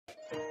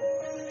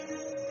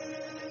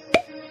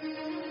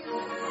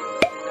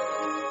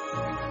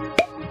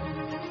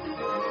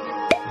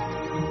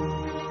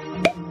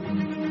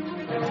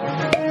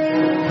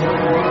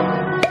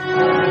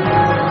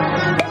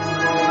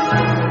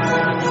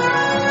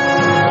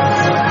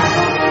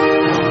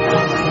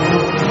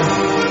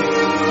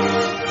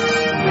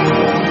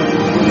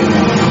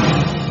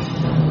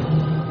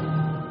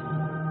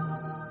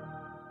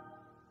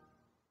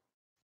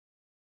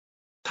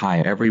Hi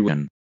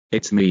everyone.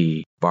 It's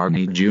me,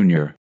 Barney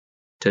Jr.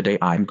 Today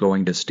I'm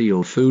going to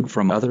steal food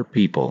from other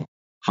people.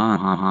 Ha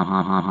ha ha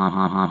ha ha ha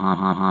ha ha ha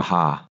ha ha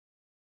ha.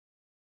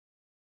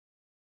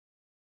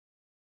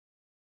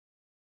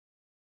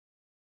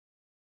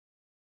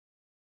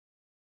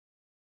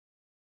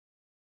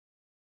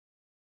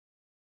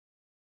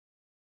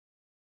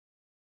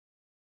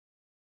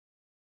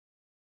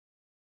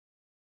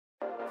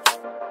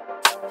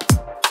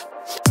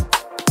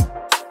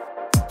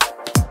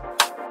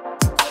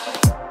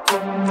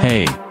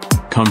 Hey,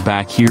 come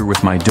back here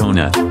with my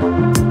donut.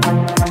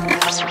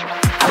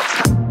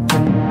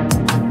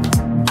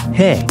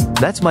 Hey,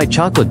 that's my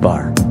chocolate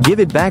bar. Give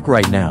it back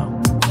right now.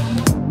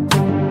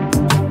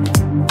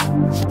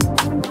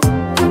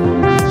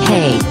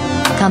 Hey,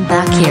 come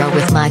back here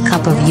with my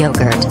cup of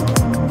yogurt.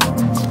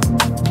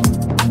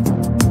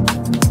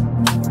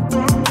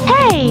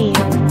 Hey!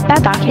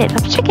 That bucket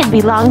of chicken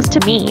belongs to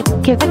me.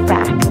 Give it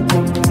back.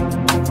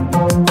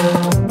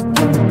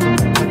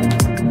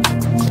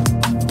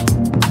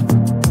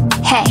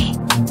 Hey,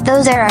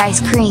 those are ice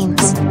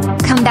creams.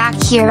 Come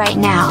back here right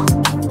now.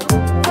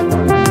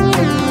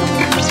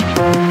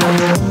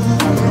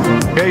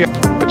 Hey,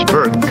 its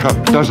bird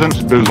cup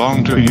doesn't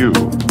belong to you.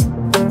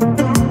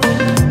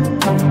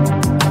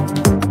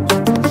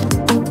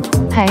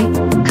 Hey,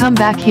 come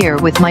back here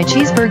with my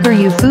cheeseburger,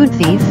 you food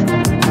thief.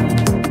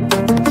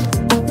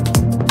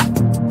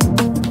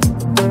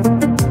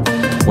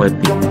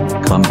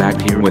 Whippy, come back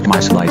here with my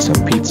slice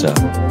of pizza.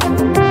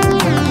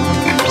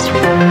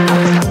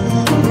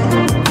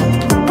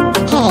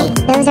 Hey,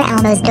 those are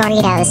Elmo's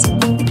Doritos.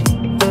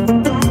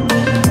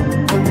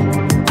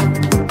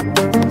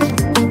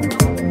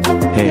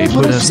 Hey,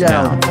 put us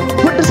down.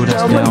 Put us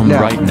down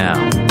right now.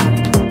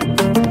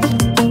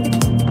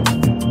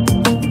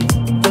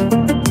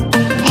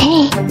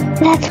 Hey,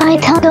 that's my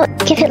taco.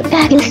 Give it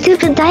back, you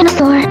stupid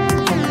dinosaur.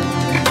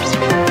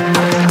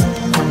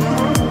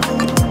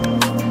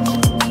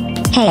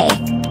 Hey,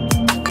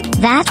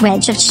 that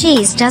wedge of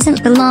cheese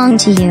doesn't belong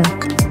to you.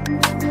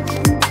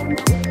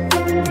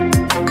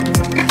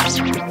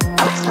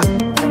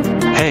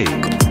 Hey!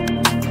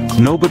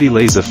 Nobody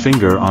lays a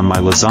finger on my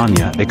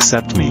lasagna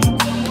except me.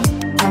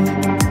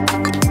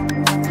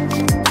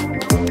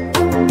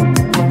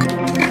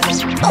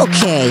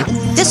 Okay,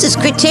 this is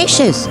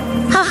Cretaceous.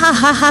 Ha ha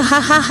ha ha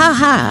ha ha ha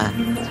ha.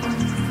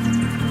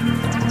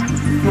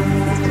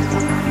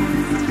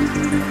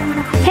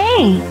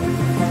 Hey,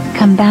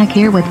 come back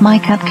here with my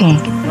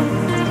cupcake.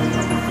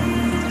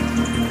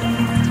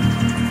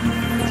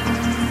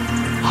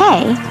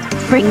 Hey,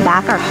 bring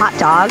back our hot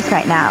dogs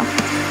right now.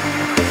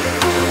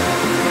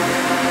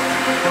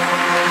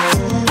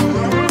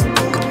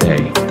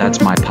 Hey,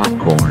 that's my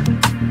popcorn.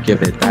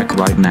 Give it back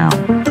right now.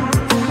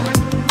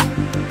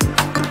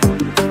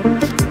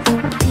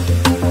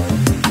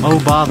 Oh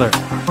bother!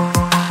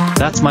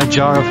 That's my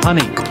jar of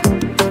honey.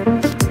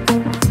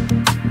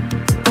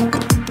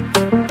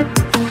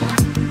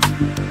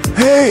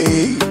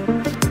 Hey!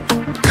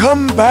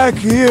 Come back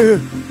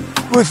here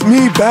with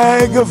me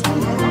bag of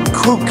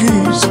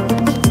cookies,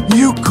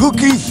 you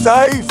cookie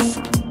thief!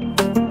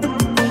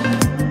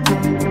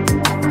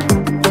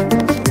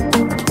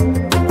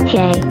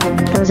 Hey,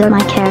 those are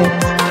my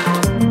carrots.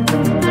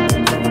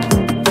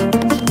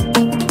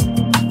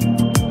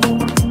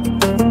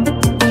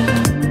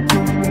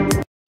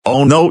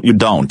 Oh no you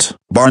don't,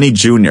 Barney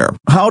Jr.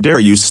 How dare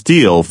you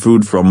steal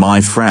food from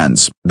my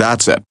friends?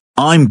 That's it.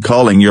 I'm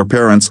calling your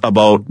parents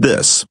about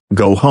this.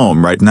 Go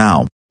home right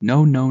now.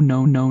 No no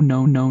no no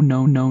no no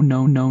no no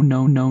no no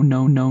no no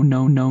no no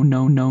no no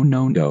no no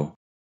no no.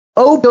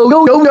 Oh no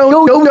no no no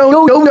no no no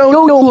no no no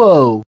no no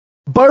whoa.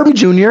 Barney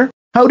Jr.,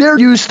 how dare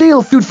you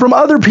steal food from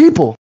other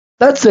people?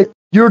 That's it.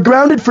 You're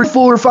grounded for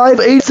 4, 5,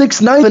 8,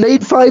 6, 9, and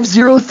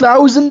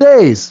 850,000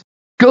 days.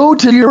 Go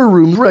to your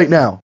room right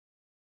now.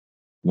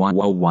 Well,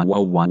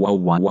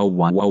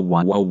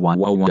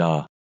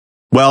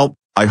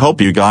 I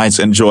hope you guys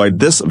enjoyed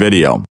this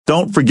video.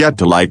 Don't forget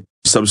to like,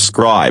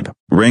 subscribe,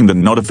 ring the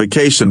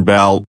notification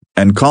bell,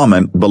 and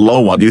comment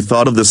below what you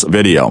thought of this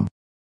video.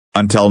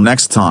 Until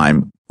next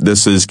time,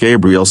 this is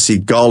Gabriel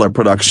Sigala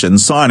Production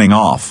signing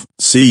off.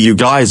 See you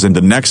guys in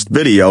the next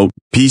video.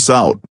 Peace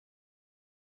out.